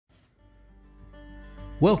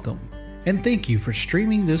Welcome, and thank you for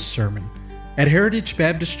streaming this sermon. At Heritage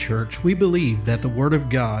Baptist Church, we believe that the Word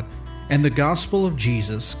of God and the gospel of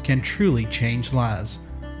Jesus can truly change lives.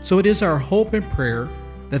 So it is our hope and prayer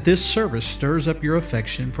that this service stirs up your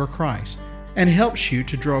affection for Christ and helps you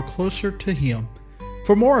to draw closer to Him.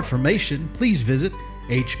 For more information, please visit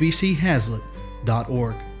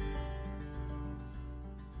hbchazlitt.org.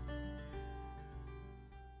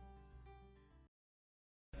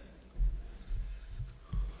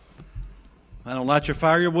 I don't light your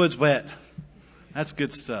fire, your wood's wet. That's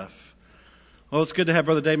good stuff. Well, it's good to have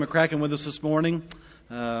Brother Dave McCrakken with us this morning.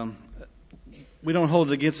 We don't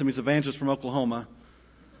hold it against him. He's an evangelist from Oklahoma.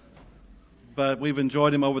 But we've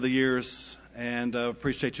enjoyed him over the years, and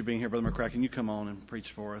appreciate you being here, Brother McCrakken. You come on and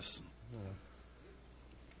preach for us.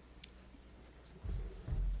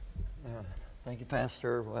 Thank you,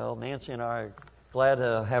 Pastor. Well, Nancy and I are glad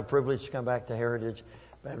to have privilege to come back to Heritage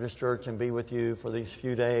Baptist Church and be with you for these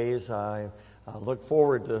few days. I look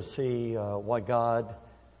forward to see what God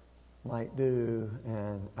might do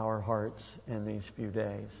in our hearts in these few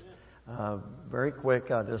days. Very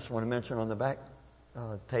quick, I just want to mention on the back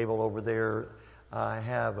table over there,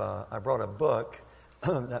 I brought a book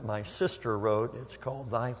that my sister wrote. It's called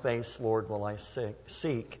Thy Face, Lord, Will I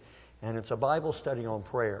Seek, and it's a Bible study on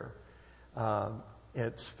prayer.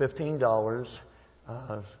 It's $15.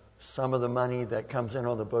 Some of the money that comes in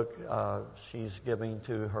on the book, she's giving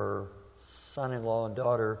to her son-in-law and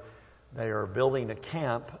daughter. They are building a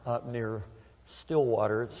camp up near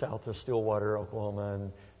Stillwater, south of Stillwater, Oklahoma,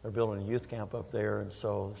 and they're building a youth camp up there, and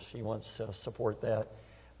so she wants to support that.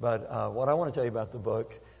 But what I want to tell you about the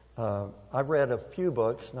book, I've read a few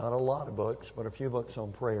books, not a lot of books, but a few books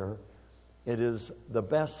on prayer. It is the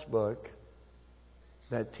best book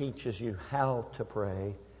that teaches you how to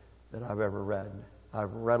pray that I've ever read.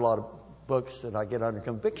 I've read a lot of books that I get under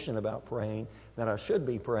conviction about praying, that I should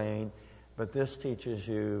be praying, but this teaches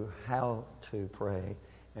you how to pray,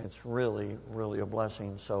 and it's really, really a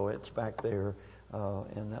blessing. So it's back there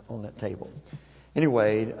on that table.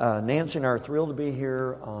 Anyway, Nancy and I are thrilled to be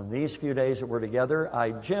here on these few days that we're together.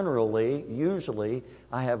 Usually,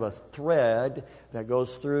 I have a thread that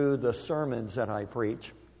goes through the sermons that I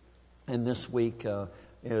preach, and this week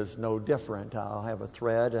is no different. I'll have a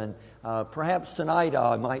thread, and perhaps tonight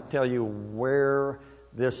I might tell you where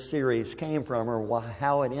this series came from, or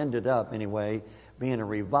how it ended up, anyway, being a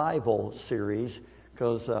revival series,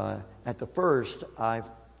 because at the first I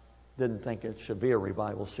didn't think it should be a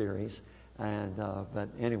revival series, and but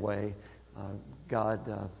anyway,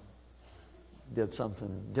 God did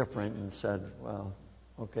something different and said, well,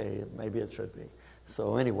 okay, maybe it should be.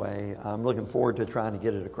 So anyway, I'm looking forward to trying to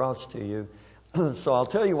get it across to you. So I'll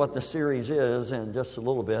tell you what the series is in just a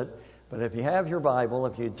little bit. But if you have your Bible,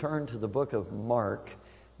 if you turn to the book of Mark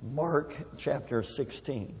chapter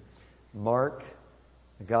 16. Mark,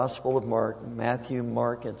 the Gospel of Mark, Matthew,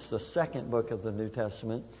 Mark, it's the second book of the New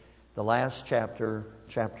Testament, the last chapter,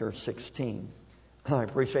 chapter 16. I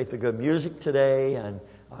appreciate the good music today, and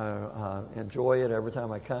I enjoy it every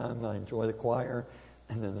time I come. I enjoy the choir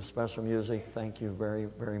and then the special music. Thank you very,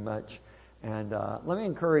 very much. And let me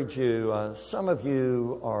encourage you, some of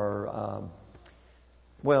you are,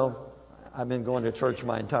 I've been going to church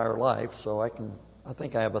my entire life, so I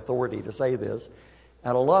think I have authority to say this.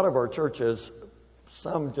 At a lot of our churches,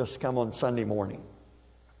 some just come on Sunday morning.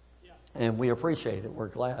 And we appreciate it. We're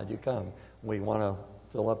glad you come. We want to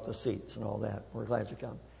fill up the seats and all that. We're glad you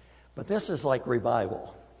come. But this is like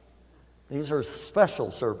revival. These are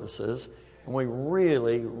special services. And we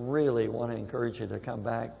really, really want to encourage you to come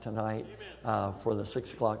back tonight for the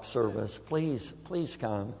 6 o'clock service. Please, please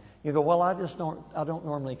come. You go, well, I don't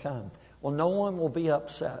normally come. Well, no one will be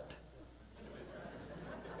upset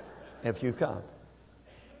if you come.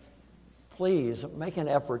 Please make an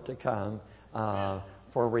effort to come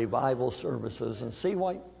for revival services and see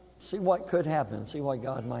what could happen, see what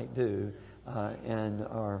God might do in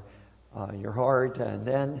your heart. And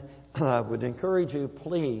then I would encourage you,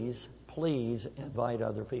 please invite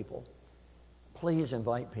other people. Please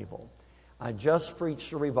invite people. I just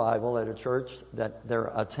preached a revival at a church that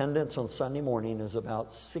their attendance on Sunday morning is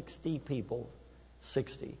about 60 people.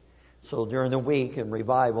 60. So during the week in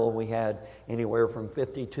revival, we had anywhere from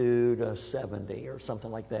 52 to 70 or something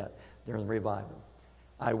like that during the revival.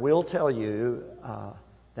 I will tell you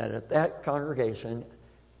that at that congregation,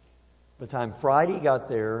 by the time Friday got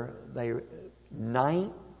there,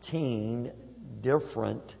 19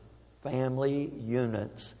 different family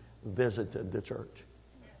units visited the church.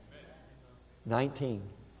 19.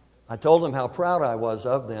 I told them how proud I was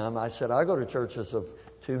of them. I said, I go to churches of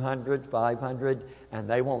 200, 500, and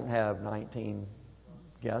they won't have 19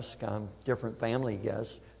 guests come, different family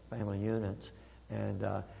guests, family units. And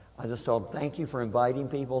I just told them, thank you for inviting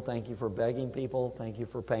people, thank you for begging people, thank you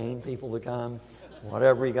for paying people to come,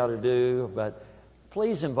 whatever you got to do. But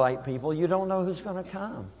please invite people. You don't know who's going to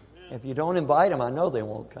come. If you don't invite them, I know they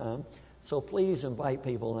won't come. So please invite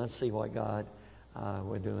people and let's see what God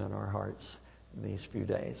will do in our hearts in these few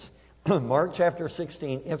days. Mark chapter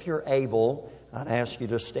 16, if you're able, I'd ask you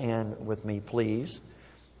to stand with me, please.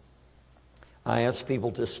 I ask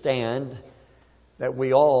people to stand that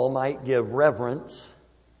we all might give reverence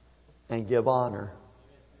and give honor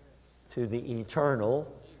to the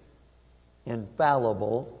eternal,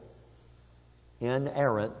 infallible,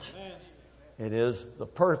 inerrant. It is the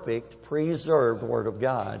perfect, preserved Word of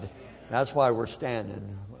God. That's why we're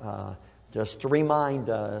standing, just to remind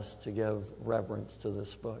us to give reverence to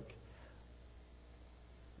this book.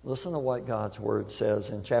 Listen to what God's Word says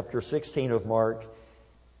in chapter 16 of Mark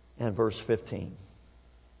and verse 15.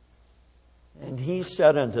 And he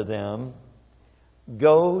said unto them,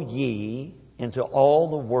 Go ye into all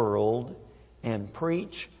the world and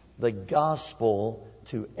preach the gospel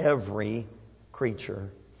to every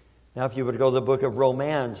creature. Now, if you would go to the book of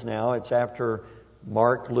Romans now, it's after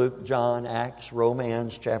Mark, Luke, John, Acts,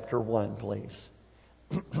 Romans chapter 1, please.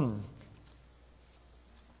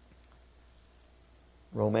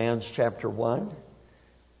 Romans chapter 1.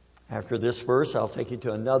 After this verse, I'll take you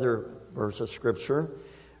to another verse of Scripture.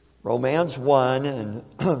 Romans 1 and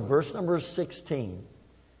verse number 16.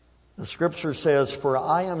 The Scripture says, For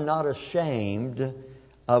I am not ashamed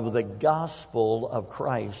of the gospel of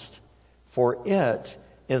Christ, for it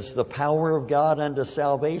is the power of God unto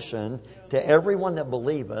salvation to everyone that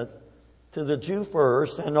believeth, to the Jew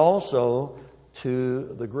first, and also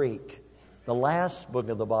to the Greek. The last book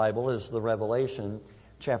of the Bible is the Revelation,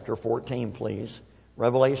 chapter 14, please.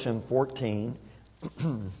 Revelation 14.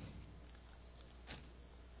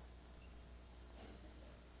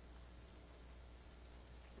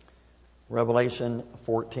 Revelation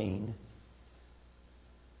 14.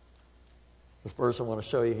 The verse I want to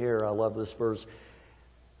show you here, I love this verse.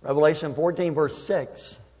 Revelation 14, verse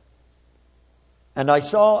 6. And I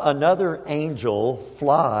saw another angel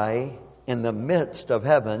fly in the midst of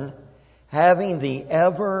heaven, having the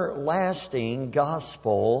everlasting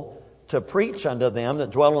gospel to preach unto them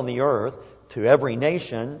that dwell on the earth, to every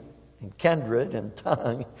nation and kindred and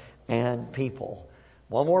tongue and people.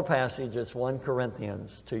 One more passage, it's 1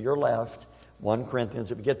 Corinthians. To your left, 1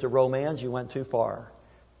 Corinthians. If you get to Romans, you went too far.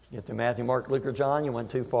 If you get to Matthew, Mark, Luke, or John, you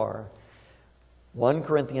went too far. 1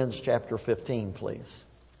 Corinthians chapter 15, please.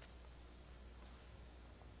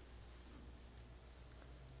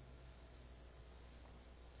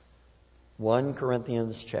 (1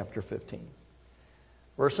 Corinthians chapter 15).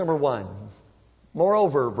 Verse number 1.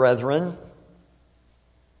 Moreover, brethren...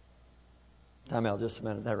 Time out just a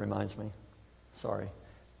minute. That reminds me. Sorry.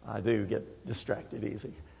 I do get distracted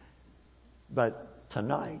easy. But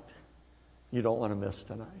tonight, you don't want to miss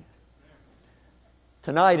tonight.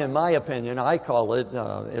 Tonight, in my opinion, I call it,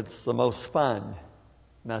 it's the most fun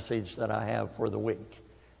message that I have for the week.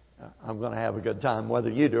 I'm going to have a good time, whether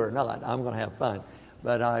you do or not. I'm going to have fun.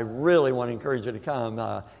 But I really want to encourage you to come.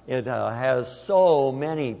 It has so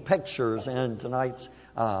many pictures in tonight's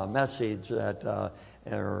message that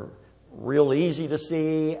are real easy to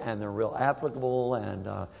see, and they're real applicable,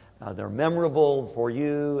 and they're memorable for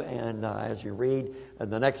you. And as you read,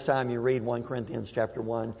 the next time you read 1 Corinthians chapter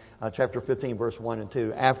 1, chapter 15, verse 1 and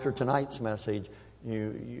 2, after tonight's message,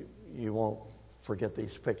 you won't forget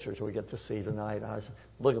these pictures we get to see tonight. I was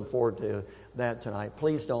looking forward to that tonight.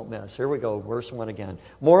 Please don't miss. Here we go, verse 1 again.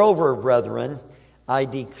 Moreover, brethren, I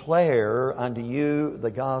declare unto you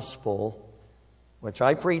the gospel which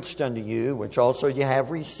I preached unto you, which also ye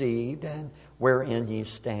have received, and wherein ye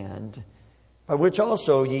stand, by which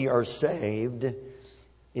also ye are saved,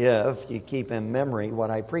 if ye keep in memory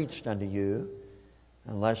what I preached unto you,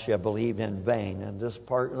 unless ye have believed in vain. And this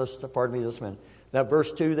part, pardon me just a minute. That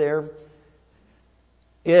verse 2 there,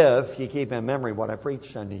 if ye keep in memory what I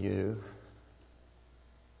preached unto you.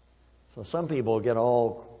 So some people get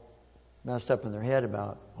all messed up in their head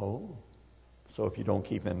about, so if you don't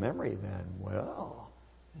keep in memory, then, well,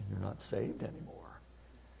 you're not saved anymore.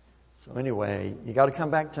 So anyway, you got to come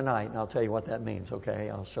back tonight, and I'll tell you what that means, okay?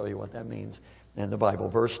 I'll show you what that means in the Bible.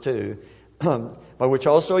 Verse 2, by which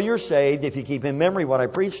also you're saved, if you keep in memory what I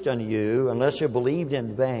preached unto you, unless you believed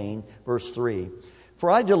in vain. Verse 3, for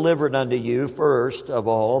I delivered unto you first of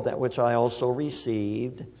all that which I also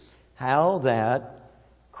received, how that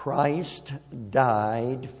Christ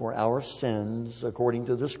died for our sins according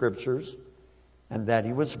to the Scriptures, and that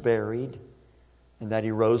he was buried, and that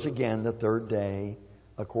he rose again the third day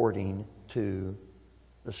according to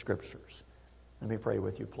the Scriptures. Let me pray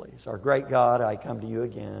with you, please. Our great God, I come to you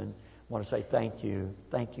again. I want to say thank you.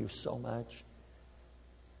 Thank you so much.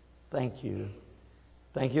 Thank you.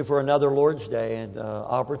 Thank you for another Lord's Day and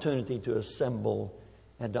opportunity to assemble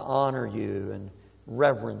and to honor you and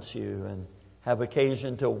reverence you and have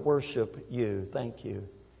occasion to worship you. Thank you.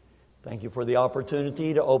 Thank you for the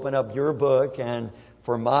opportunity to open up your book and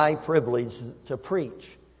for my privilege to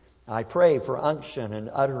preach. I pray for unction and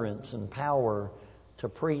utterance and power to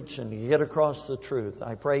preach and to get across the truth.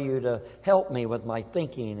 I pray you to help me with my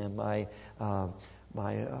thinking and my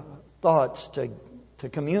thoughts to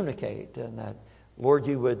communicate, and that, Lord,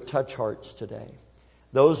 you would touch hearts today.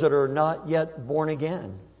 Those that are not yet born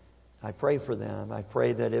again, I pray for them. I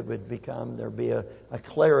pray that it would there be a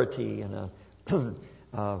clarity and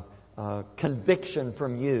a conviction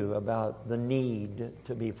from you about the need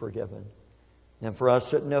to be forgiven. And for us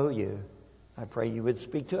that know you, I pray you would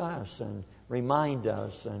speak to us and remind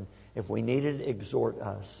us, and if we need it, exhort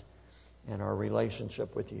us in our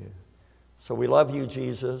relationship with you. So we love you,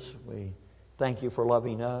 Jesus. We thank you for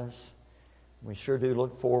loving us. We sure do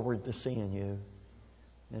look forward to seeing you.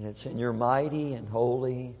 And it's in your mighty and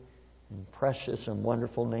holy and precious and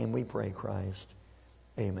wonderful name we pray, Christ.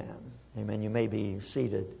 Amen. Amen. You may be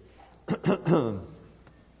seated.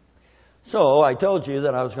 So I told you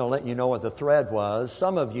that I was going to let you know what the thread was.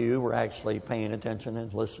 Some of you were actually paying attention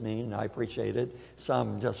and listening, and I appreciate it.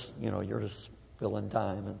 Some just, you're just filling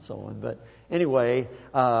time and so on. But anyway,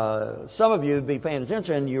 some of you would be paying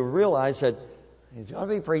attention, and you realize that he's going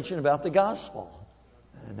to be preaching about the gospel.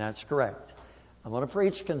 And that's correct. I'm going to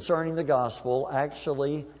preach concerning the gospel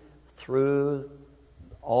actually through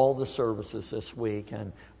all the services this week,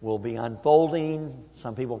 and we'll be unfolding.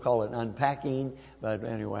 Some people call it unpacking, but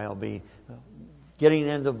anyway, I'll be getting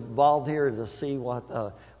involved here to see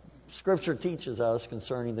what Scripture teaches us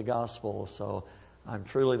concerning the gospel. So I'm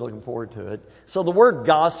truly looking forward to it. So the word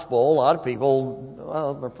gospel, a lot of people,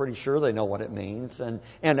 are pretty sure they know what it means. And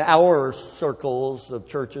our circles of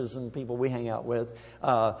churches and people we hang out with,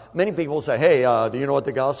 many people say, hey, do you know what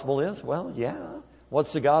the gospel is? Well, yeah.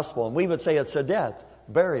 What's the gospel? And we would say it's the death,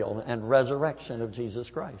 burial, and resurrection of Jesus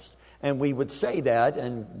Christ. And we would say that,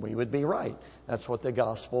 and we would be right. That's what the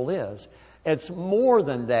gospel is. It's more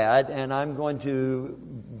than that, and I'm going to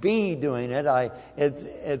be doing it.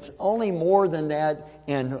 It's only more than that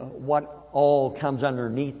in what all comes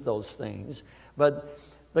underneath those things. But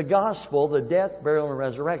the gospel, the death, burial, and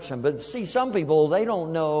resurrection. But see, some people, they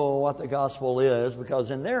don't know what the gospel is because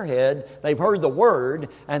in their head, they've heard the word,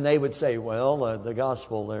 and they would say, well, the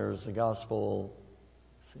gospel, there's the gospel.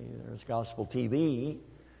 See, there's gospel TV,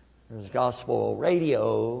 there's gospel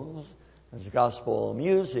radios, there's gospel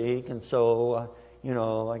music, and so,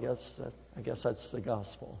 I guess that's the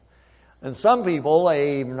gospel. And some people,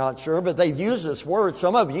 I'm not sure, but they've used this word.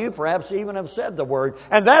 Some of you perhaps even have said the word,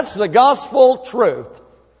 and that's the gospel truth.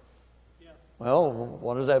 Yeah. Well,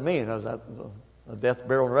 what does that mean? Is that the death,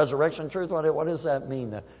 burial, and resurrection truth? What does that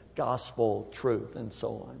mean, the gospel truth, and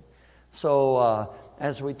so on? So,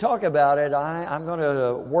 as we talk about it, I'm going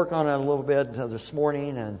to work on it a little bit this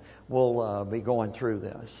morning, and we'll be going through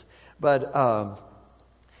this. But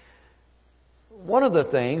one of the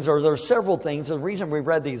things, or there are several things, the reason we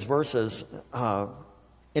read these verses,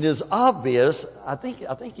 it is obvious, I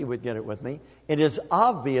think you would get it with me, it is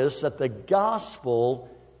obvious that the gospel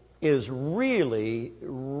is really,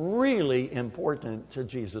 really important to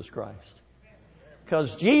Jesus Christ.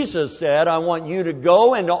 Because Jesus said, I want you to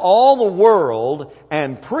go into all the world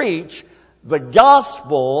and preach the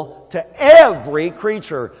gospel to every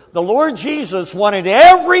creature. The Lord Jesus wanted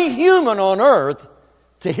every human on earth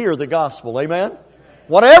to hear the gospel. Amen?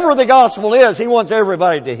 Whatever the gospel is, He wants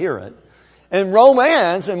everybody to hear it. In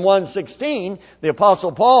Romans, in 1:16, the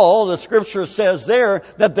Apostle Paul, the Scripture says there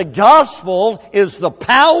that the gospel is the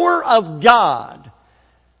power of God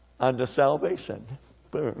unto salvation.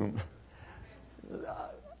 Boom.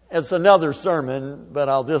 It's another sermon, but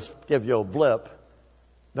I'll just give you a blip.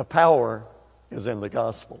 The power is in the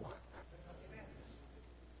gospel,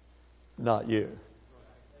 not you.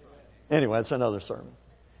 Anyway, it's another sermon.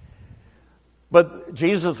 But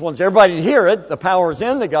Jesus wants everybody to hear it. The power is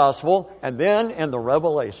in the gospel, and then in the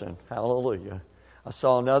revelation. Hallelujah. I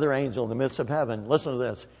saw another angel in the midst of heaven. Listen to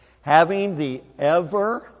this. Having the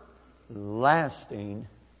everlasting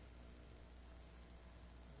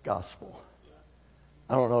gospel.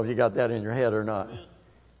 I don't know if you got that in your head or not.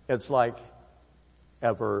 It's like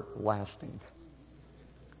everlasting.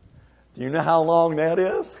 Do you know how long that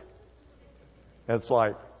is? It's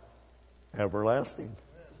like everlasting.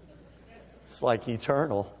 It's like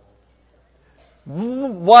eternal.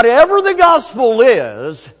 Whatever the gospel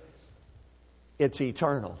is It's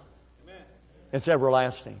eternal. It's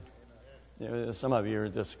everlasting. You know, some of you are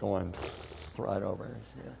just going right over.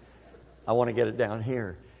 Yeah. I want to get it down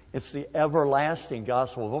here. It's the everlasting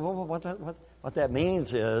gospel. What that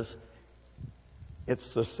means is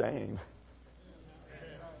it's the same.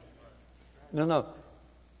 No.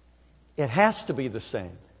 It has to be the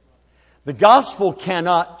same. The gospel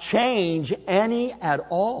cannot change any at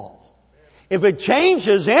all. If it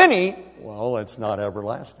changes any, well, it's not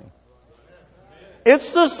everlasting.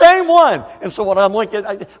 It's the same one. And so what I want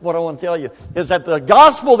to tell you is that the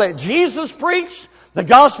gospel that Jesus preached, the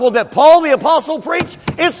gospel that Paul the apostle preached,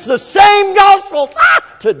 it's the same gospel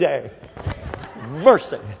today.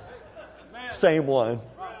 Mercy. Same one.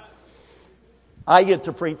 I get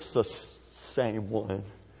to preach the same one.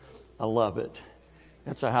 I love it.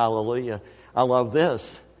 It's a hallelujah. I love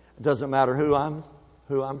this. It doesn't matter who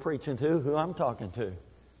I'm preaching to, who I'm talking to.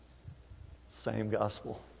 Same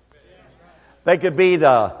gospel. They could be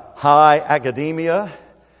the high academia,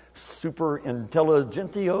 super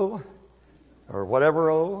intelligentio, or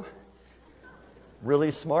whatever,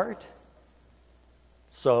 really smart.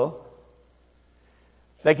 So,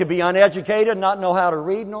 they could be uneducated, not know how to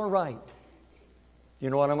read nor write.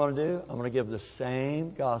 You know what I'm going to do? I'm going to give the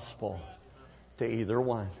same gospel to either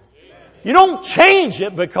one. You don't change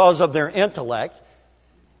it because of their intellect.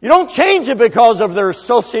 You don't change it because of their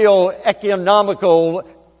socio-economical,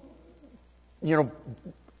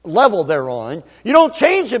 level they're on. You don't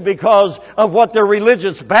change it because of what their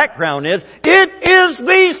religious background is. It is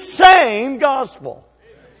the same gospel.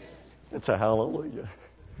 It's a hallelujah.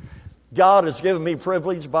 God has given me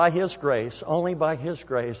privilege by His grace, only by His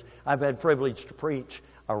grace. I've had privilege to preach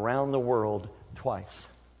around the world twice.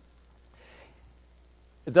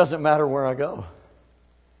 It doesn't matter where I go.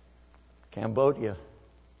 Cambodia,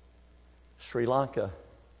 Sri Lanka,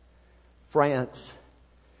 France,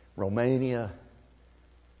 Romania,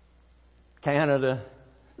 Canada,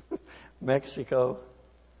 Mexico,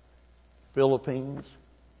 Philippines,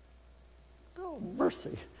 oh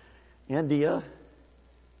mercy, India.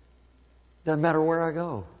 Doesn't matter where I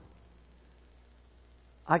go.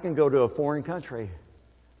 I can go to a foreign country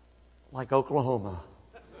like Oklahoma.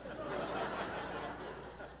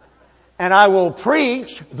 And I will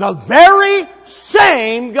preach the very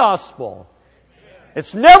same gospel.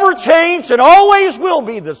 It's never changed. It always will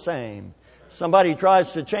be the same. Somebody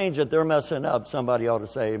tries to change it, they're messing up. Somebody ought to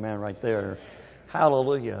say amen right there.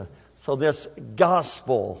 Hallelujah. So this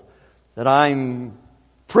gospel that I'm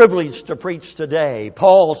privileged to preach today,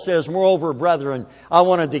 Paul says, moreover, brethren,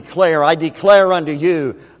 I declare unto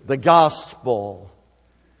you the gospel.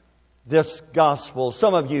 This gospel.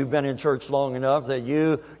 Some of you have been in church long enough that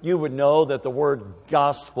you would know that the word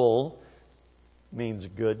gospel means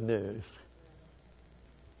good news.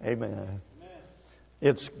 Amen. Amen.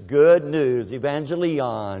 It's good news.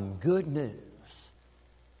 Evangelion. Good news.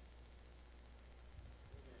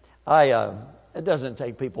 It doesn't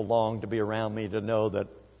take people long to be around me to know that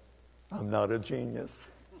I'm not a genius.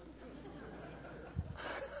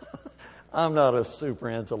 I'm not a super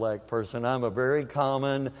intellect person. I'm a very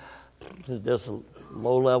common, just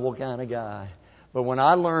low-level kind of guy. But when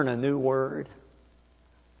I learn a new word,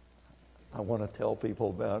 I want to tell people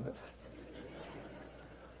about it.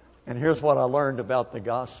 And here's what I learned about the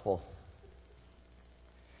gospel.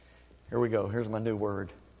 Here we go. Here's my new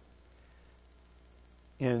word.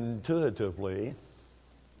 Intuitively.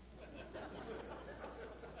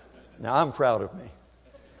 Now, I'm proud of me.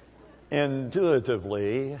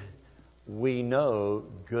 Intuitively, we know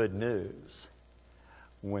good news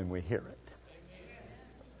when we hear it.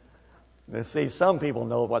 Now, see, some people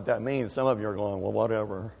know what that means. Some of you are going, well,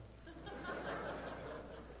 whatever.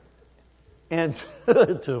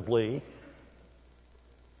 Intuitively,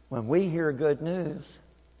 when we hear good news,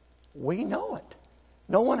 we know it.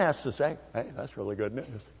 No one has to say, hey, that's really good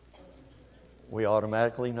news. We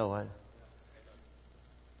automatically know it.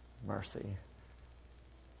 Mercy.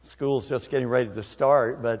 School's just getting ready to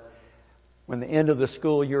start, but when the end of the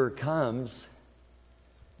school year comes,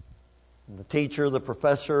 the teacher, the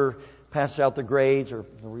professor passes out the grades or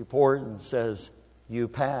the report and says, you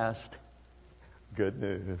passed. Good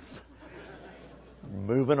news.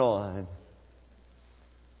 Moving on.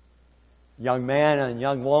 Young man and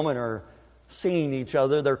young woman are seeing each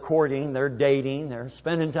other. They're courting. They're dating. They're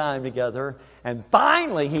spending time together. And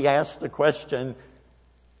finally, he asks the question.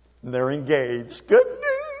 They're engaged. Good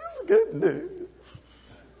news. Good news.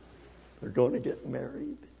 They're going to get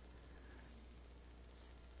married.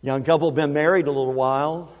 Young couple have been married a little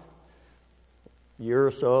while, a year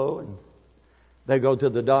or so, and they go to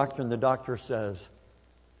the doctor, and the doctor says,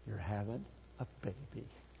 you're having a baby.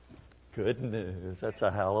 Good news. That's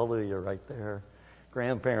a hallelujah right there.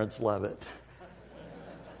 Grandparents love it.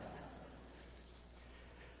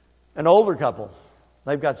 An older couple.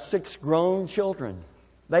 They've got 6 grown children.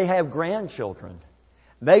 They have grandchildren.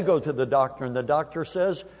 They go to the doctor, and the doctor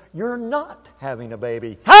says, "You're not having a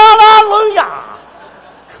baby." Hallelujah!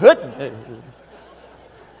 Good news.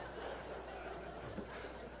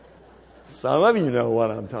 Some of you know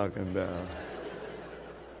what I'm talking about.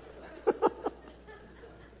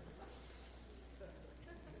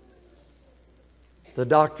 The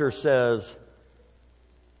doctor says,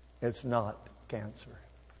 "It's not cancer."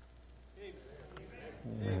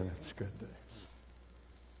 Man, it's good news.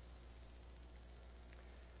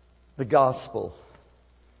 The gospel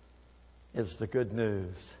is the good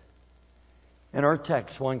news. In our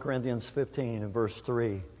text, 1 Corinthians 15 and verse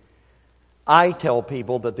 3, I tell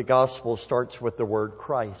people that the gospel starts with the word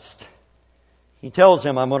Christ. He tells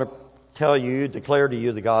them, "I'm going to tell you, declare to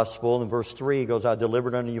you the gospel." In verse 3, he goes, "I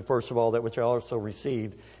delivered unto you first of all that which I also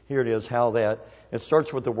received." Here it is, how that. It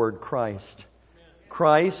starts with the word Christ.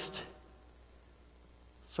 Christ.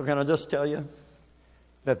 So can I just tell you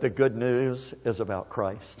that the good news is about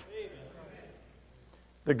Christ?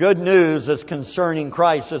 The good news is concerning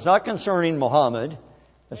Christ. It's not concerning Muhammad.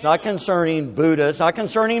 It's not concerning Buddha. It's not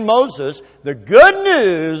concerning Moses. The good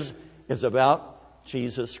news is about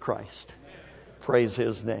Jesus Christ. Praise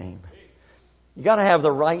His name. You got to have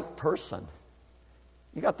the right person.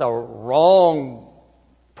 You got the wrong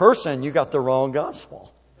person, you got the wrong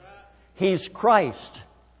gospel. He's Christ.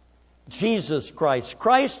 Jesus Christ.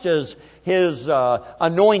 Christ is His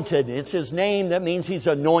anointed. It's His name that means He's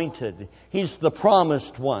anointed. He's the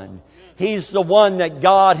promised one. He's the one that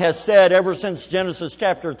God has said ever since Genesis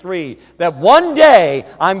chapter 3 that one day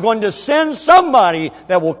I'm going to send somebody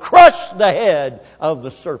that will crush the head of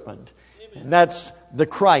the serpent. And that's the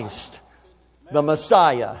Christ, the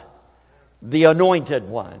Messiah, the anointed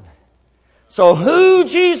one. So who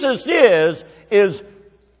Jesus is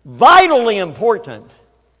vitally important.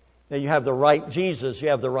 That you have the right Jesus, you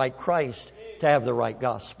have the right Christ to have the right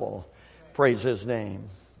gospel. Praise His name.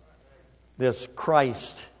 This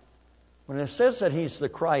Christ. When it says that He's the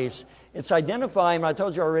Christ, it's identifying, I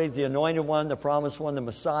told you already, the anointed one, the promised one, the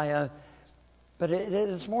Messiah. But it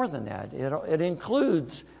is more than that. It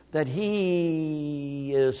includes that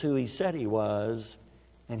He is who He said He was.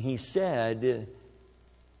 And He said,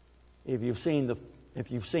 if you've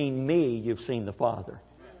seen me, you've seen the Father.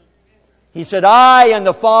 He said, "I and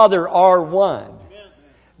the Father are one."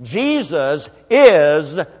 Jesus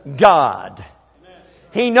is God.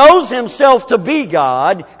 He knows Himself to be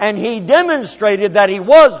God, and He demonstrated that He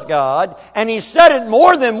was God, and He said it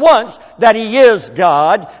more than once that He is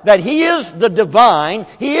God, that He is the divine,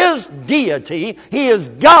 He is deity, He is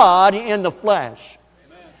God in the flesh.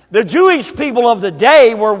 The Jewish people of the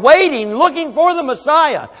day were waiting, looking for the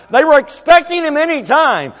Messiah. They were expecting Him any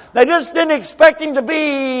time. They just didn't expect Him to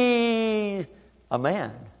be a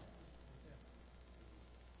man.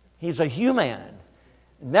 He's a human.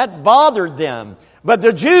 And that bothered them. But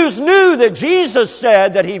the Jews knew that Jesus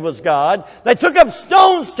said that He was God. They took up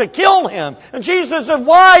stones to kill Him. And Jesus said,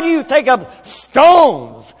 "Why do you take up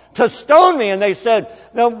stones to stone me?" And they said,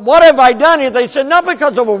 "Now, what have I done?" They said, "Not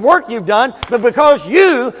because of a work you've done, but because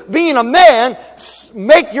you, being a man,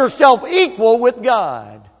 make yourself equal with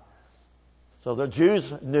God." So the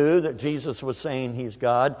Jews knew that Jesus was saying He's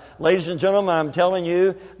God. Ladies and gentlemen, I'm telling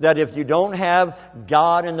you that if you don't have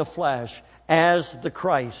God in the flesh as the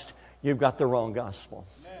Christ, you've got the wrong gospel.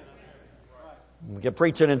 We could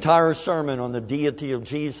preach an entire sermon on the deity of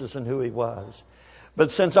Jesus and who He was.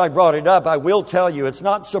 But since I brought it up, I will tell you it's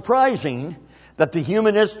not surprising that the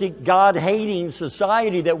humanistic, God-hating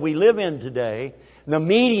society that we live in today, the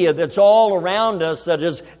media that's all around us that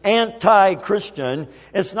is anti-Christian,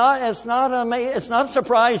 it's not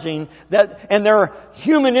surprising that in their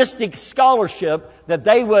humanistic scholarship that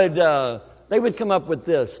they would come up with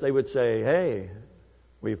this. They would say, "Hey,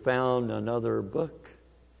 we found another book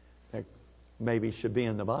that maybe should be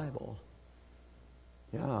in the Bible."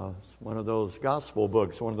 Yeah, it's one of those gospel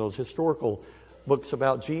books, one of those historical books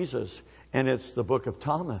about Jesus. And it's the book of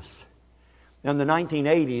Thomas. In the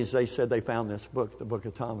 1980s, they said they found this book, the book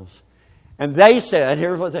of Thomas. And they said,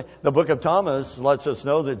 here's what the book of Thomas lets us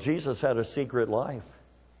know that Jesus had a secret life.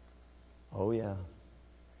 Oh, yeah.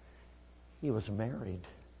 He was married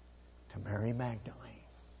to Mary Magdalene.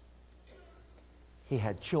 He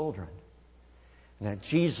had children. And that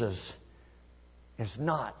Jesus is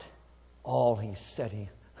not all He said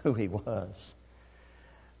who He was.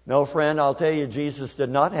 No, friend, I'll tell you, Jesus did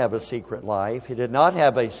not have a secret life. He did not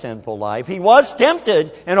have a sinful life. He was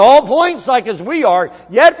tempted in all points like as we are,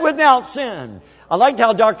 yet without sin. I liked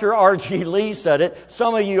how Dr. R.G. Lee said it.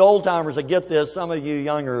 Some of you old-timers will get this. Some of you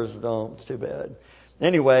youngers don't. It's too bad.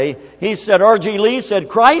 Anyway, he said, R.G. Lee said,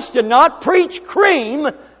 Christ did not preach cream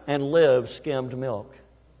and live skimmed milk.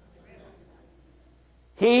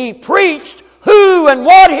 He preached who and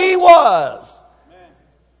what He was.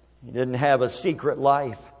 He didn't have a secret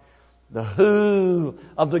life. The who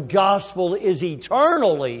of the gospel is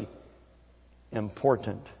eternally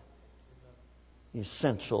important,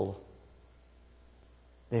 essential.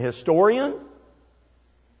 The historian,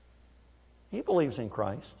 he believes in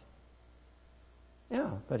Christ. Yeah,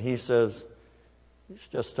 but he says he's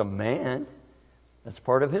just a man. That's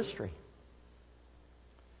part of history.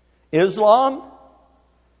 Islam,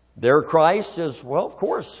 their Christ is, well, of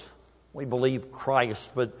course, we believe Christ,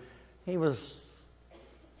 but he was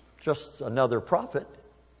just another prophet.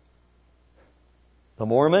 The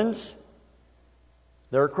Mormons,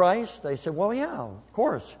 their Christ, they said, well, yeah, of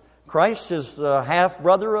course. Christ is the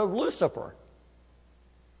half-brother of Lucifer.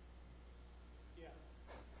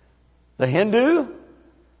 The Hindu,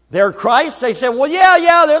 their Christ, they said, well,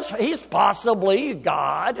 he's possibly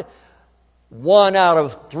God. One out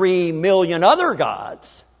of 3 million other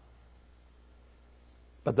gods.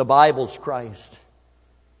 But the Bible's Christ.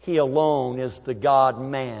 He alone is the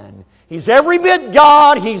God-man. He's every bit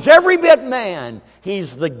God. He's every bit man.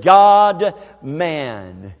 He's the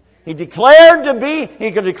God-man. He declared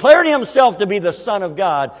himself to be the Son of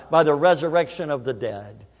God by the resurrection of the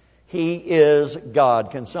dead. He is God.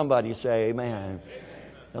 Can somebody say amen?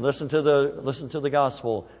 Now listen to the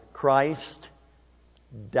gospel. Christ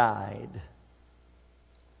died.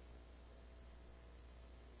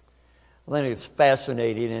 I think it's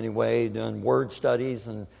fascinating anyway, doing word studies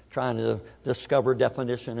and trying to discover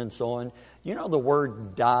definition and so on. You know, the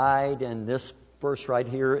word died in this verse right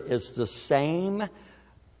here is the same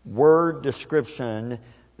word description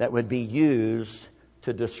that would be used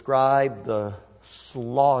to describe the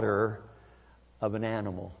slaughter of an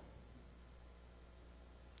animal.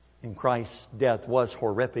 And Christ's death was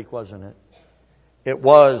horrific, wasn't it? It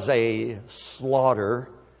was a slaughter.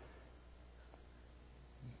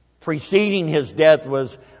 Preceding His death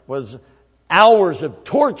was hours of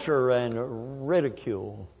torture and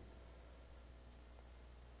ridicule.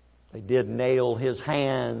 They did nail His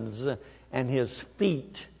hands and His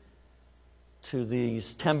feet to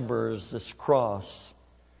these timbers, this cross.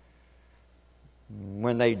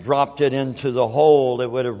 When they dropped it into the hole,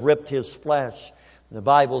 it would have ripped His flesh. The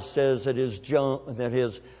Bible says that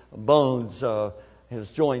His bones, His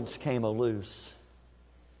joints came loose.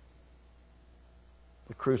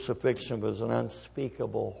 The crucifixion was an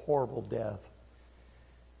unspeakable, horrible death.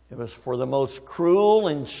 It was for the most cruel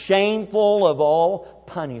and shameful of all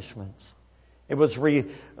punishments. It was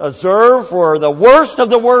reserved for the worst of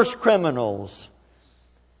the worst criminals.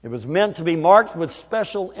 It was meant to be marked with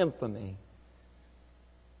special infamy.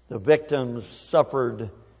 The victims suffered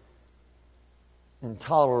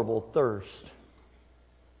intolerable thirst,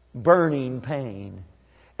 burning pain.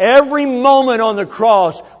 Every moment on the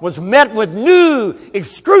cross was met with new,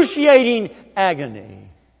 excruciating agony.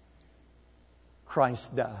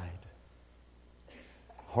 Christ died.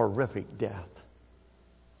 Horrific death.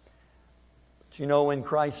 But you know, when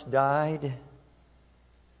Christ died,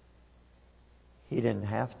 He didn't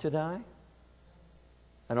have to die.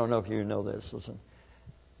 I don't know if you know this. Listen.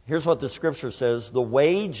 Here's what the Scripture says. The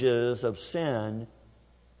wages of sin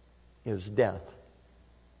is death.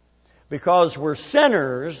 Because we're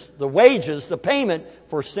sinners, the wages, the payment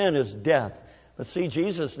for sin is death. But see,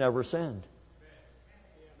 Jesus never sinned.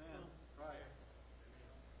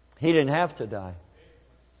 He didn't have to die.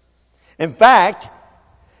 In fact,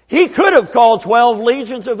 He could have called 12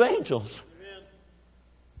 legions of angels.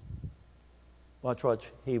 Watch what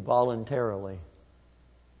He voluntarily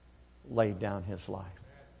laid down His life.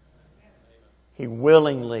 He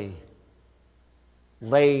willingly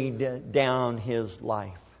laid down His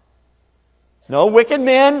life. No, wicked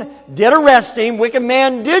men did arrest Him. Wicked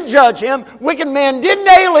men did judge Him. Wicked men did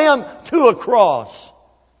nail Him to a cross.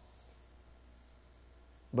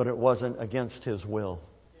 But it wasn't against His will.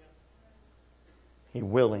 He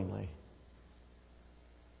willingly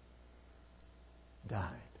died.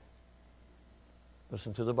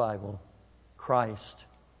 Listen to the Bible. Christ,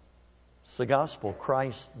 it's the gospel.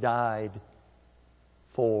 Christ died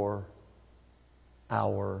for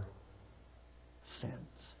our sins.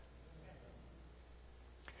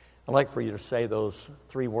 I'd like for you to say those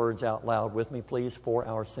 3 words out loud with me, please. For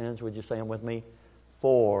our sins. Would you say them with me?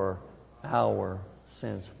 For our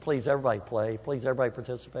sins. Please, everybody play. Please, everybody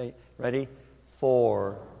participate. Ready?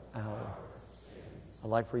 For our. I'd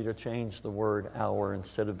like for you to change the word our.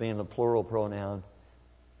 Instead of being a plural pronoun,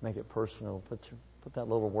 make it personal. Put that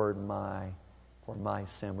little word my, for my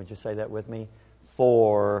sin. Would you say that with me?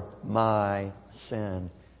 For my sin.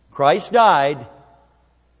 Christ died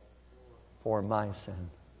for my sin.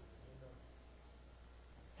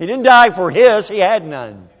 He didn't die for his. He had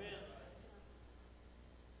none.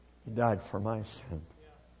 He died for my sin.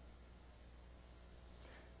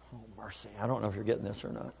 Oh, mercy. I don't know if you're getting this or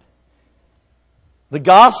not. The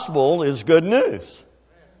gospel is good news.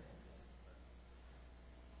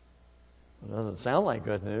 It doesn't sound like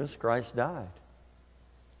good news. Christ died.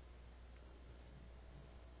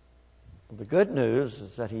 The good news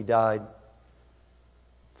is that He died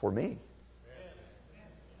for me.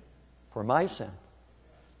 For my sin.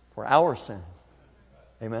 For our sin.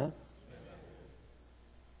 Amen?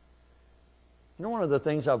 You know one of the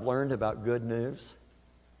things I've learned about good news?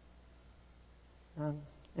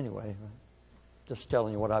 Anyway, just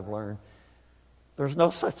telling you what I've learned. There's no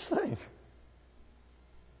such thing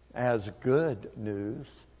as good news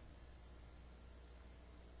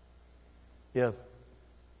if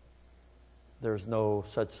there's no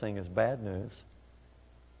such thing as bad news.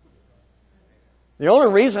 The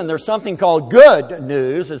only reason there's something called good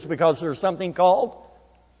news is because there's something called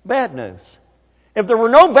bad news. If there were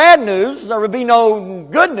no bad news, there would be no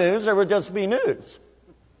good news, there would just be news.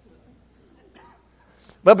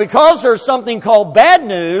 But because there's something called bad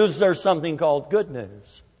news, there's something called good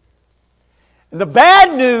news. And the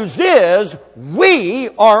bad news is we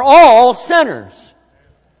are all sinners.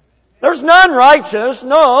 There's none righteous,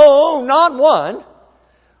 no, not one.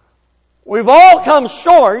 We've all come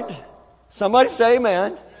short, somebody say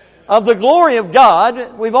amen, of the glory of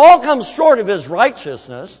God. We've all come short of His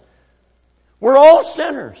righteousness. We're all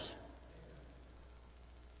sinners.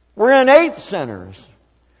 We're innate sinners.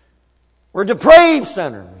 We're depraved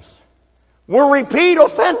sinners. We're repeat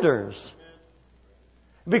offenders.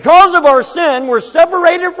 Because of our sin, we're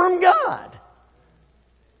separated from God.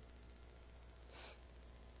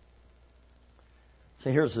 So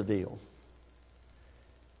here's the deal.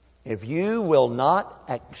 If you will not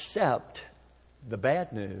accept the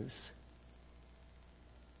bad news,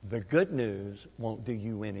 the good news won't do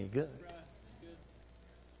you any good.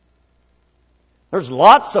 There's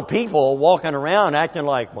lots of people walking around acting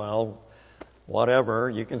like, well, whatever,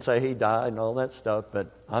 you can say He died and all that stuff,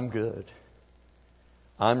 but I'm good.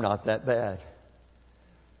 I'm not that bad.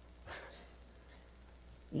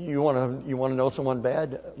 You want to know someone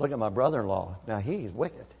bad? Look at my brother-in-law. Now he's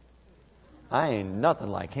wicked. I ain't nothing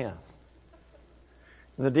like him.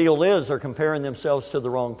 And the deal is they're comparing themselves to the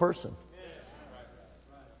wrong person.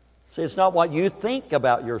 See, it's not what you think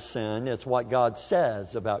about your sin, it's what God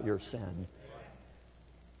says about your sin.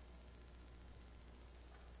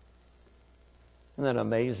 Isn't that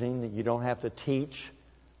amazing that you don't have to teach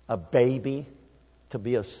a baby to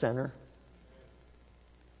be a sinner?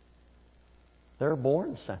 They're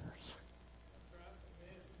born sinners.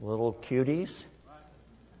 Little cuties.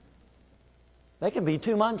 They can be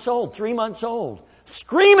 2 months old, 3 months old,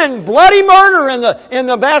 screaming bloody murder in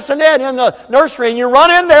the bassinet in the nursery, and you run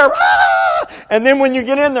in there, ah! And then when you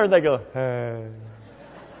get in there, they go, hey,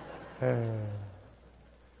 hey.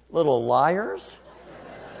 Little liars.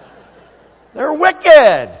 They're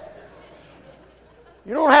wicked.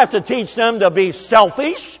 You don't have to teach them to be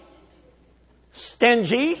selfish,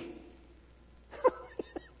 stingy.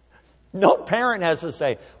 No parent has to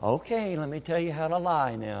say, okay, let me tell you how to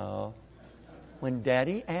lie now. When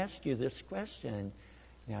Daddy asks you this question,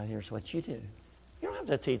 now here's what you do. You don't have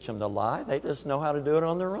to teach them to lie. They just know how to do it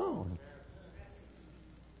on their own.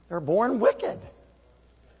 They're born wicked.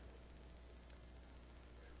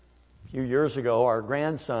 A few years ago, our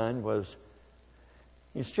grandson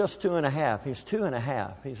he's just 2.5. He's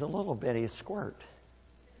 2.5. He's a little bitty squirt.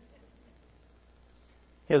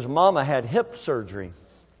 His mama had hip surgery.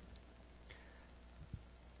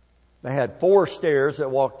 They had 4 stairs that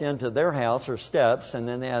walked into their house, or steps, and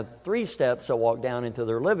then they had 3 steps that walked down into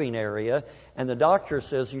their living area. And the doctor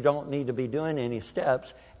says you don't need to be doing any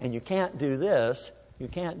steps, and you can't do this. You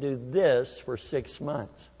can't do this for 6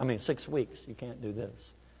 weeks. You can't do this.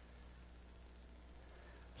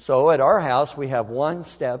 So at our house, we have 1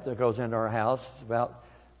 step that goes into our house. It's about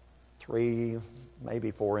 3, maybe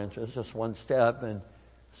 4 inches, just 1 step. And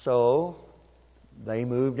so they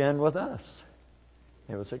moved in with us.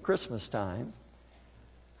 It was at Christmas time.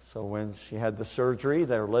 So when she had the surgery,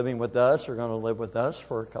 they're living with us. They're going to live with us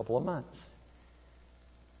for a couple of months.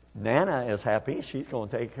 Nana is happy. She's going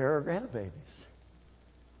to take care of grandbabies.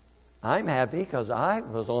 I'm happy because I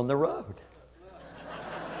was on the road.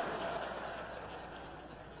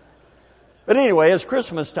 But anyway, it's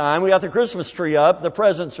Christmas time. We got the Christmas tree up. The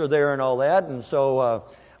presents are there and all that. And so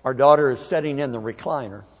our daughter is sitting in the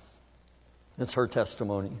recliner. It's her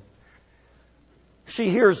testimony. She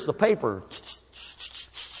hears the paper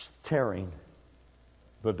tearing.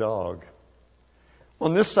 The dog.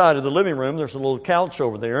 On this side of the living room, there's a little couch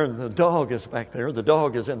over there, and the dog is back there. The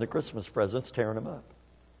dog is in the Christmas presents, tearing them up.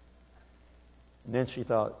 And then she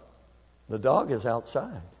thought, the dog is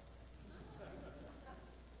outside.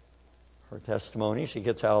 Her testimony, she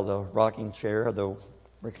gets out of the rocking chair, the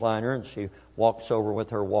recliner, and she walks over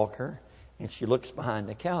with her walker, and she looks behind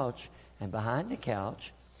the couch, and behind the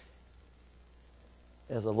couch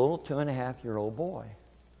is a little 2.5-year-old boy.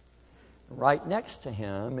 Right next to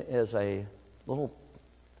him is a little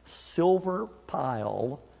silver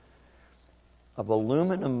pile of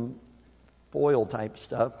aluminum foil type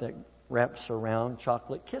stuff that wraps around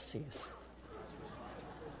chocolate kisses.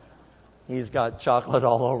 He's got chocolate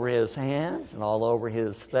all over his hands and all over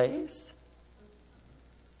his face.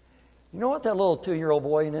 You know what that little 2-year-old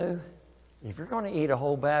boy knew? If you're going to eat a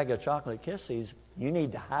whole bag of chocolate kisses, you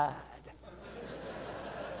need to hide.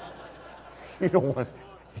 You don't want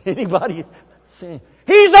anybody saying,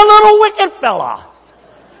 he's a little wicked fella.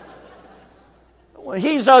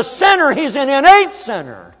 He's a sinner. He's an innate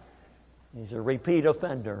sinner. He's a repeat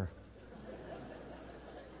offender.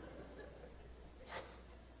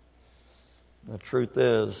 The truth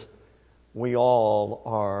is, we all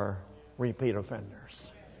are repeat offenders.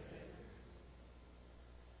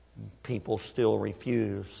 People still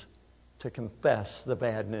refuse to confess the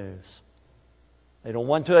bad news. They don't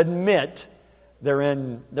want to admit they're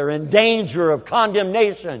in danger of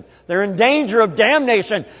condemnation. They're in danger of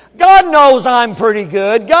damnation. God knows I'm pretty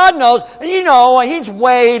good. God knows, He's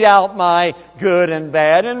weighed out my good and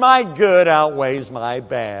bad, and my good outweighs my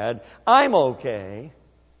bad. I'm okay.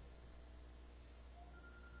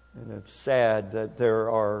 And it's sad that there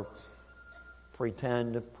are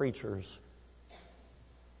pretend preachers.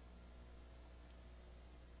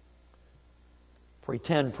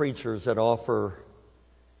 Pretend preachers that offer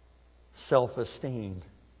self-esteem,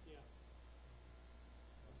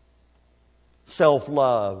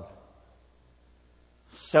 self-love,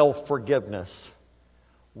 self-forgiveness,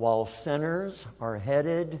 while sinners are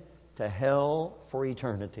headed to hell for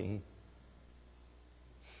eternity.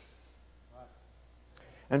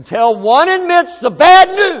 Until one admits the bad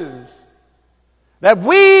news that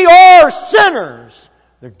we are sinners,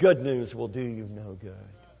 the good news will do you no good.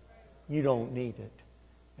 You don't need it,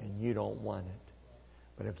 and you don't want it.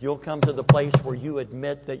 But if you'll come to the place where you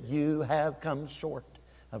admit that you have come short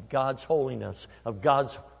of God's holiness, of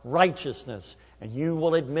God's righteousness, and you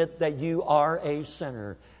will admit that you are a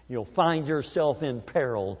sinner, you'll find yourself in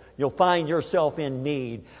peril. You'll find yourself in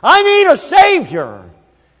need. I need a Savior.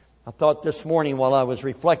 I thought this morning while I was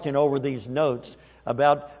reflecting over these notes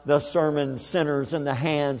about the sermon, Sinners in the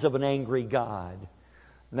Hands of an Angry God.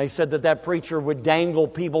 And they said that preacher would dangle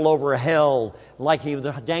people over hell like he was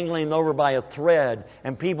dangling them over by a thread.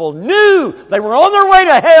 And people knew they were on their way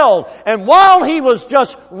to hell. And while he was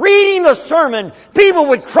just reading the sermon, people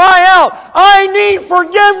would cry out, I need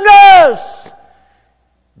forgiveness!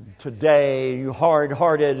 Today, you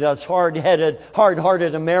hard-hearted, us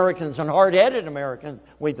hard-hearted Americans and hard-headed Americans,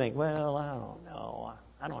 we think, well, I don't know.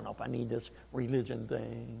 I don't know if I need this religion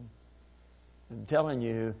thing. I'm telling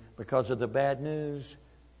you, because of the bad news,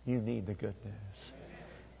 you need the good news.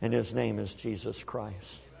 And His name is Jesus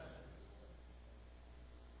Christ.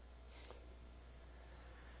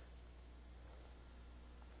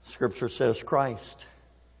 Scripture says Christ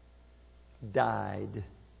died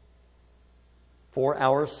for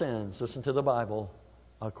our sins. Listen to the Bible.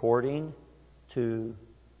 According to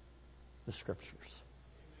the Scriptures.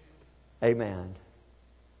 Amen.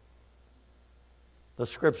 The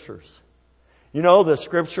Scriptures. You know, the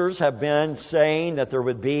Scriptures have been saying that there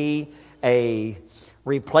would be a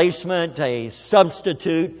replacement, a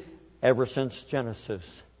substitute, ever since Genesis.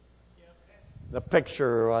 The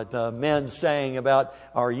picture, the men saying about,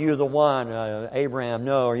 are you the one, Abraham?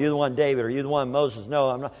 No. Are you the one, David? Are you the one, Moses? No,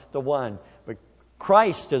 I'm not the one. But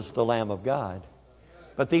Christ is the Lamb of God.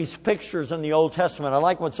 But these pictures in the Old Testament, I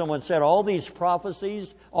like what someone said, all these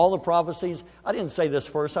prophecies, all the prophecies, I didn't say this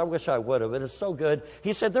first, I wish I would have, it's so good.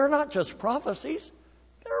 He said, they're not just prophecies,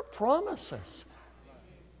 they're promises.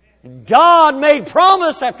 And God made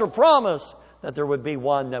promise after promise that there would be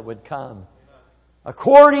one that would come.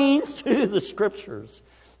 According to the Scriptures.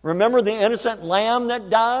 Remember the innocent lamb that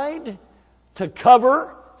died to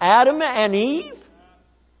cover Adam and Eve?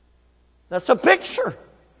 That's a picture.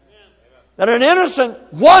 That an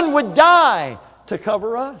innocent one would die to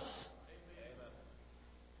cover us.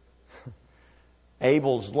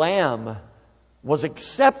 Abel's lamb was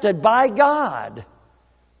accepted by God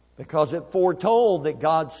because it foretold that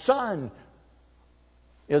God's Son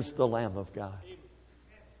is the Lamb of God.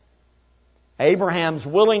 Abraham's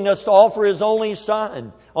willingness to offer his only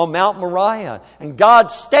son on Mount Moriah. And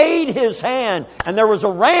God stayed His hand. And there was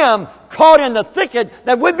a ram caught in the thicket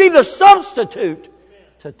that would be the substitute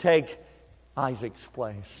to take Isaac's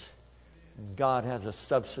place. And God has a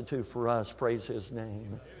substitute for us. Praise His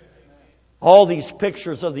name. All these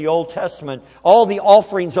pictures of the Old Testament, all the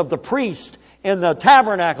offerings of the priest in the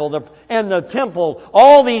tabernacle and the temple,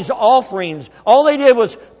 all these offerings, all they did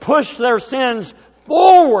was push their sins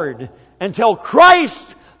forward until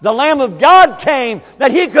Christ, the Lamb of God, came,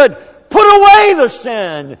 that He could put away the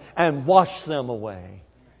sin and wash them away.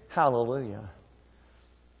 Hallelujah.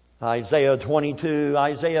 Isaiah 22,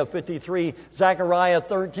 Isaiah 53, Zechariah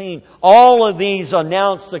 13. All of these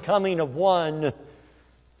announce the coming of one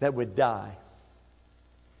that would die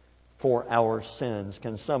for our sins.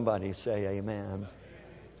 Can somebody say amen?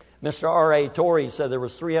 Mr. R.A. Torrey said there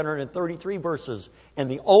was 333 verses in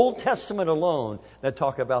the Old Testament alone that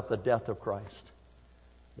talk about the death of Christ.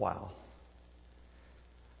 Wow.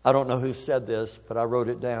 I don't know who said this, but I wrote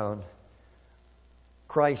it down.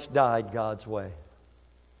 Christ died God's way,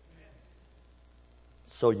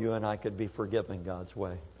 so you and I could be forgiven God's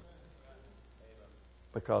way,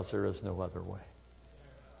 because there is no other way.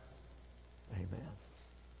 Amen.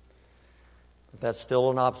 But that's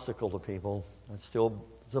still an obstacle to people. That's still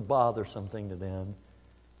a bothersome thing to them.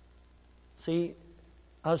 See,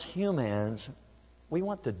 us humans, we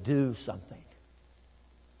want to do something.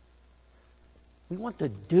 We want to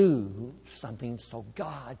do something so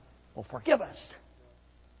God will forgive us.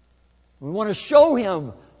 We want to show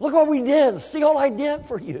Him, look what we did. See all I did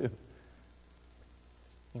for you.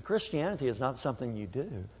 And Christianity is not something you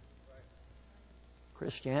do.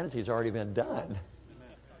 Christianity has already been done.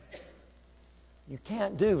 You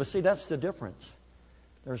can't do. But see, that's the difference.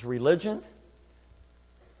 There's religion.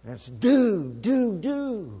 And it's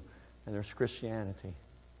do. And there's Christianity.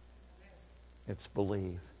 It's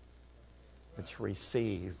believe. It's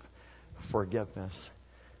receive forgiveness.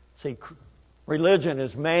 See, religion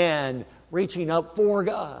is man reaching up for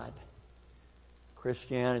God.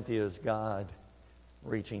 Christianity is God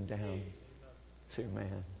reaching down to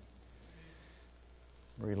man.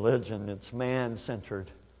 Religion, it's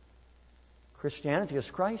man-centered. Christianity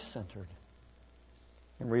is Christ-centered.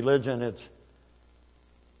 In religion, it's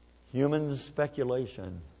human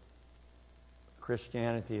speculation.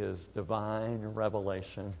 Christianity is divine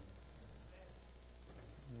revelation.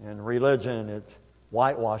 In religion, it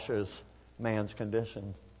whitewashes man's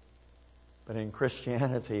condition. But in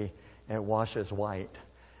Christianity, it washes white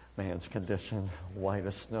man's condition, white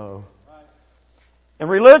as snow. In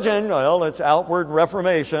religion, well, it's outward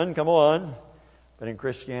reformation, come on. But in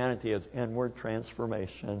Christianity, it's inward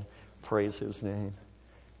transformation. Praise His name.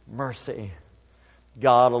 Mercy.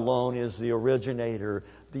 God alone is the originator,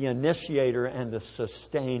 the initiator, and the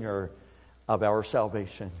sustainer of our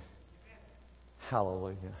salvation.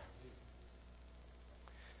 Hallelujah.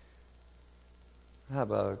 I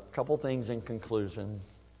have a couple things in conclusion.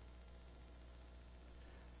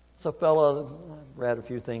 It's a fellow, I've read a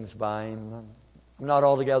few things by him. I'm not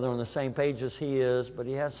altogether on the same page as he is, but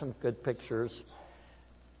he has some good pictures.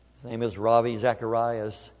 His name is Ravi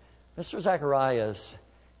Zacharias. Mr. Zacharias,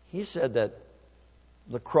 he said that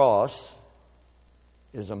the cross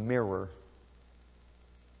is a mirror.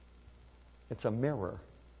 It's a mirror.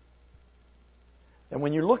 And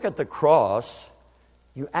when you look at the cross,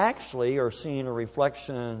 you actually are seeing a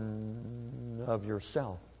reflection of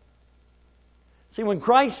yourself. See, when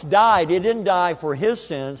Christ died, He didn't die for His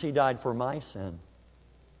sins, He died for my sin.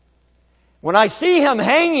 When I see Him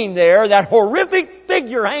hanging there, that horrific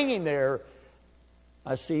figure hanging there,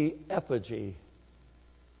 I see effigy.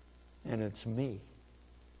 And it's me.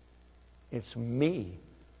 It's me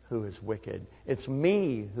who is wicked. It's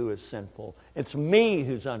me who is sinful. It's me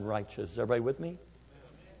who's unrighteous. Is everybody with me?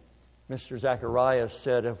 Mr. Zacharias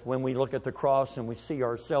said, if when we look at the cross and we see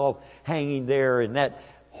ourselves hanging there in that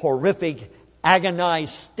horrific,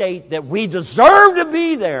 agonized state that we deserve to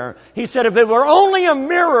be there, he said, if it were only a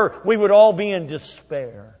mirror, we would all be in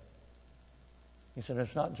despair. He said,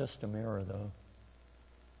 it's not just a mirror, though.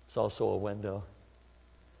 It's also a window.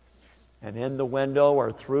 And in the window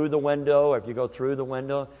or through the window, if you go through the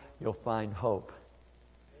window, you'll find hope.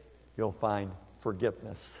 You'll find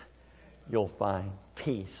forgiveness. You'll find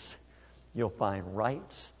peace. You'll find right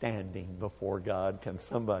standing before God. Can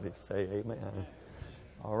somebody say amen?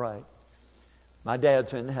 All right. My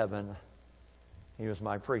dad's in heaven. He was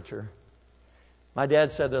my preacher. My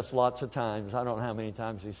dad said this lots of times. I don't know how many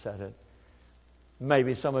times he said it.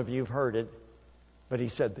 Maybe some of you have heard it. But he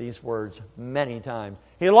said these words many times.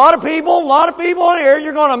 A lot of people in here,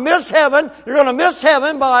 you're going to miss heaven. You're going to miss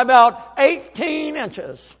heaven by about 18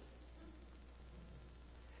 inches.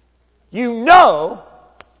 You know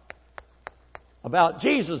about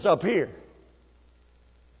Jesus up here.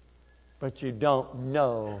 But you don't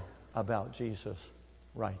know about Jesus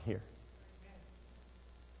right here.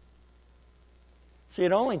 See,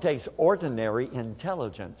 it only takes ordinary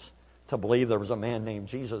intelligence to believe there was a man named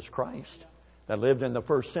Jesus Christ that lived in the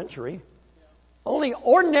first century. Only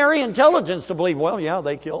ordinary intelligence to believe, well, yeah,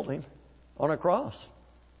 they killed him on a cross.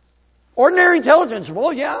 Ordinary intelligence,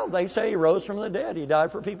 well, yeah, they say he rose from the dead. He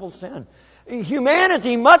died for people's sin.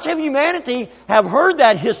 Humanity, much of humanity have heard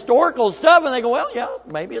that historical stuff and they go, well, yeah,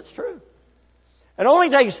 maybe it's true. It only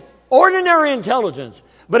takes ordinary intelligence,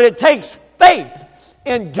 but it takes faith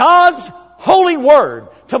in God's holy word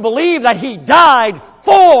to believe that He died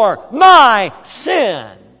for my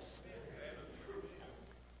sins.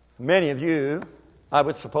 Many of you, I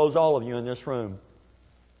would suppose all of you in this room,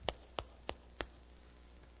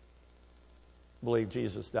 believe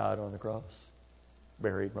Jesus died on the cross,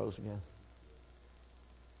 buried, rose again.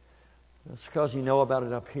 Just because you know about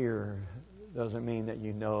it up here doesn't mean that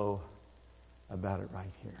you know about it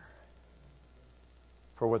right here.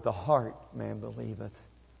 For with the heart man believeth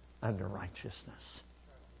unto righteousness.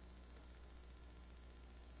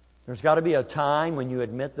 There's got to be a time when you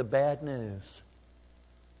admit the bad news.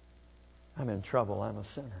 I'm in trouble. I'm a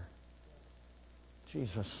sinner.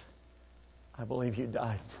 Jesus, I believe you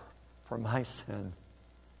died for my sin.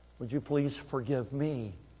 Would you please forgive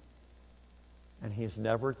me? And He's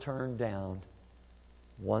never turned down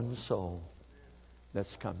one soul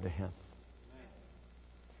that's come to Him.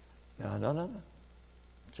 No.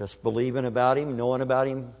 Just believing about Him, knowing about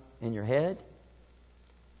Him in your head,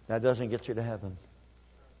 that doesn't get you to heaven.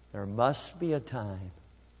 There must be a time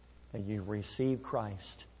that you receive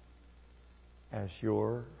Christ as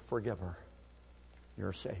your forgiver,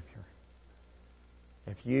 your Savior.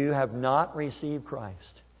 If you have not received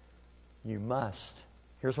Christ, you must.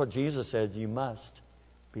 Here's what Jesus said, you must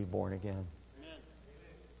be born again. Amen.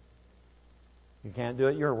 You can't do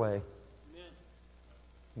it your way. Amen.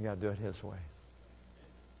 You got to do it His way.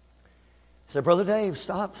 He said, Brother Dave,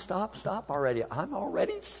 stop already. I'm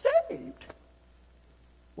already saved.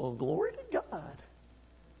 Well, glory to God.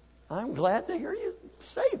 I'm glad to hear you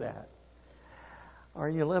say that. Are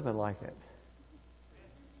you living like it?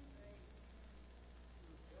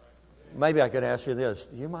 Maybe I could ask you this.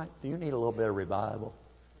 Do you need a little bit of revival?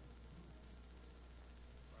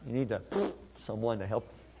 You need someone to help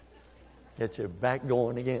get you back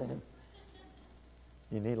going again.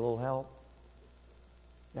 You need a little help?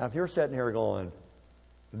 Now, if you're sitting here going,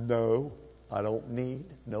 no, I don't need,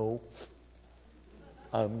 no,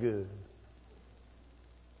 I'm good.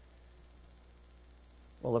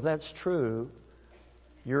 Well, if that's true,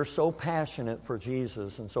 you're so passionate for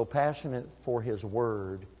Jesus and so passionate for His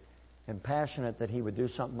Word and passionate that He would do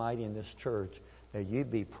something mighty in this church that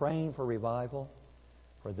you'd be praying for revival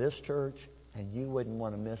for this church and you wouldn't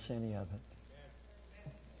want to miss any of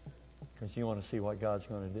it. Because you want to see what God's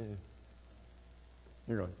going to do.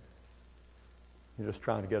 You're just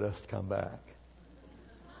trying to get us to come back.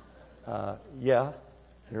 Yeah,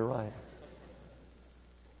 you're right.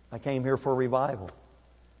 I came here for revival.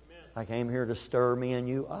 I came here to stir me and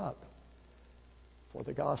you up for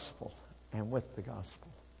the gospel and with the gospel.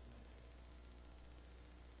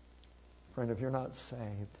 Friend, if you're not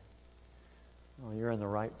saved, well, you're in the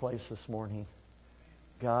right place this morning.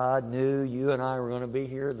 God knew you and I were going to be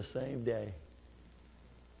here the same day.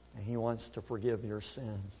 And He wants to forgive your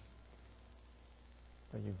sins.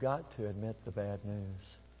 But you've got to admit the bad news.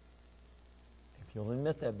 If you'll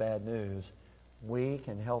admit that bad news, we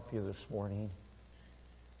can help you this morning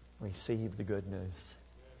receive the good news.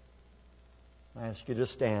 I ask you to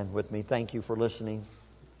stand with me. Thank you for listening.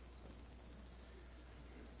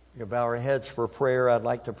 You bow our heads for prayer. I'd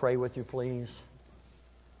like to pray with you, please.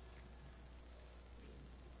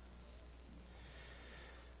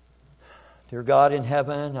 Dear God in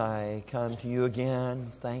heaven, I come to you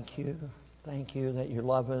again. Thank you. Thank you that you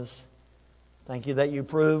love us. Thank you that you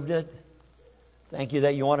proved it. Thank you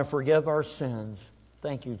that you want to forgive our sins.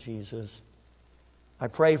 Thank you, Jesus. I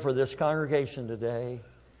pray for this congregation today.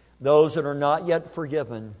 Those that are not yet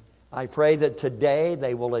forgiven, I pray that today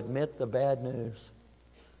they will admit the bad news.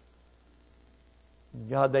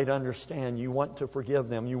 God, they'd understand you want to forgive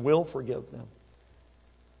them. You will forgive them.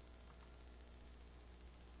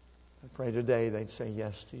 I pray today they'd say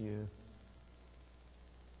yes to you.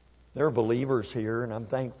 There are believers here, and I'm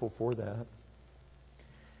thankful for that.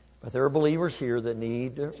 But there are believers here that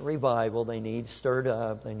need revival. They need stirred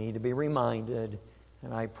up. They need to be reminded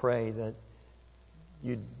And I pray that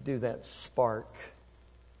you do that spark,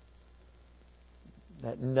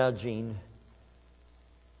 that nudging,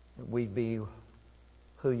 that we'd be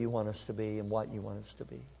who you want us to be and what you want us to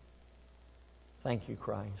be. Thank you,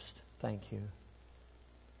 Christ. Thank you.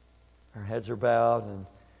 Our heads are bowed and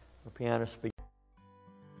our pianist speaks.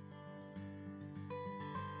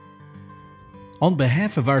 On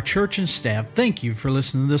behalf of our church and staff, thank you for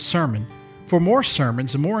listening to this sermon. For more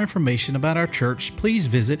sermons and more information about our church, please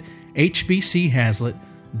visit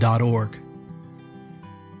hbchazlitt.org.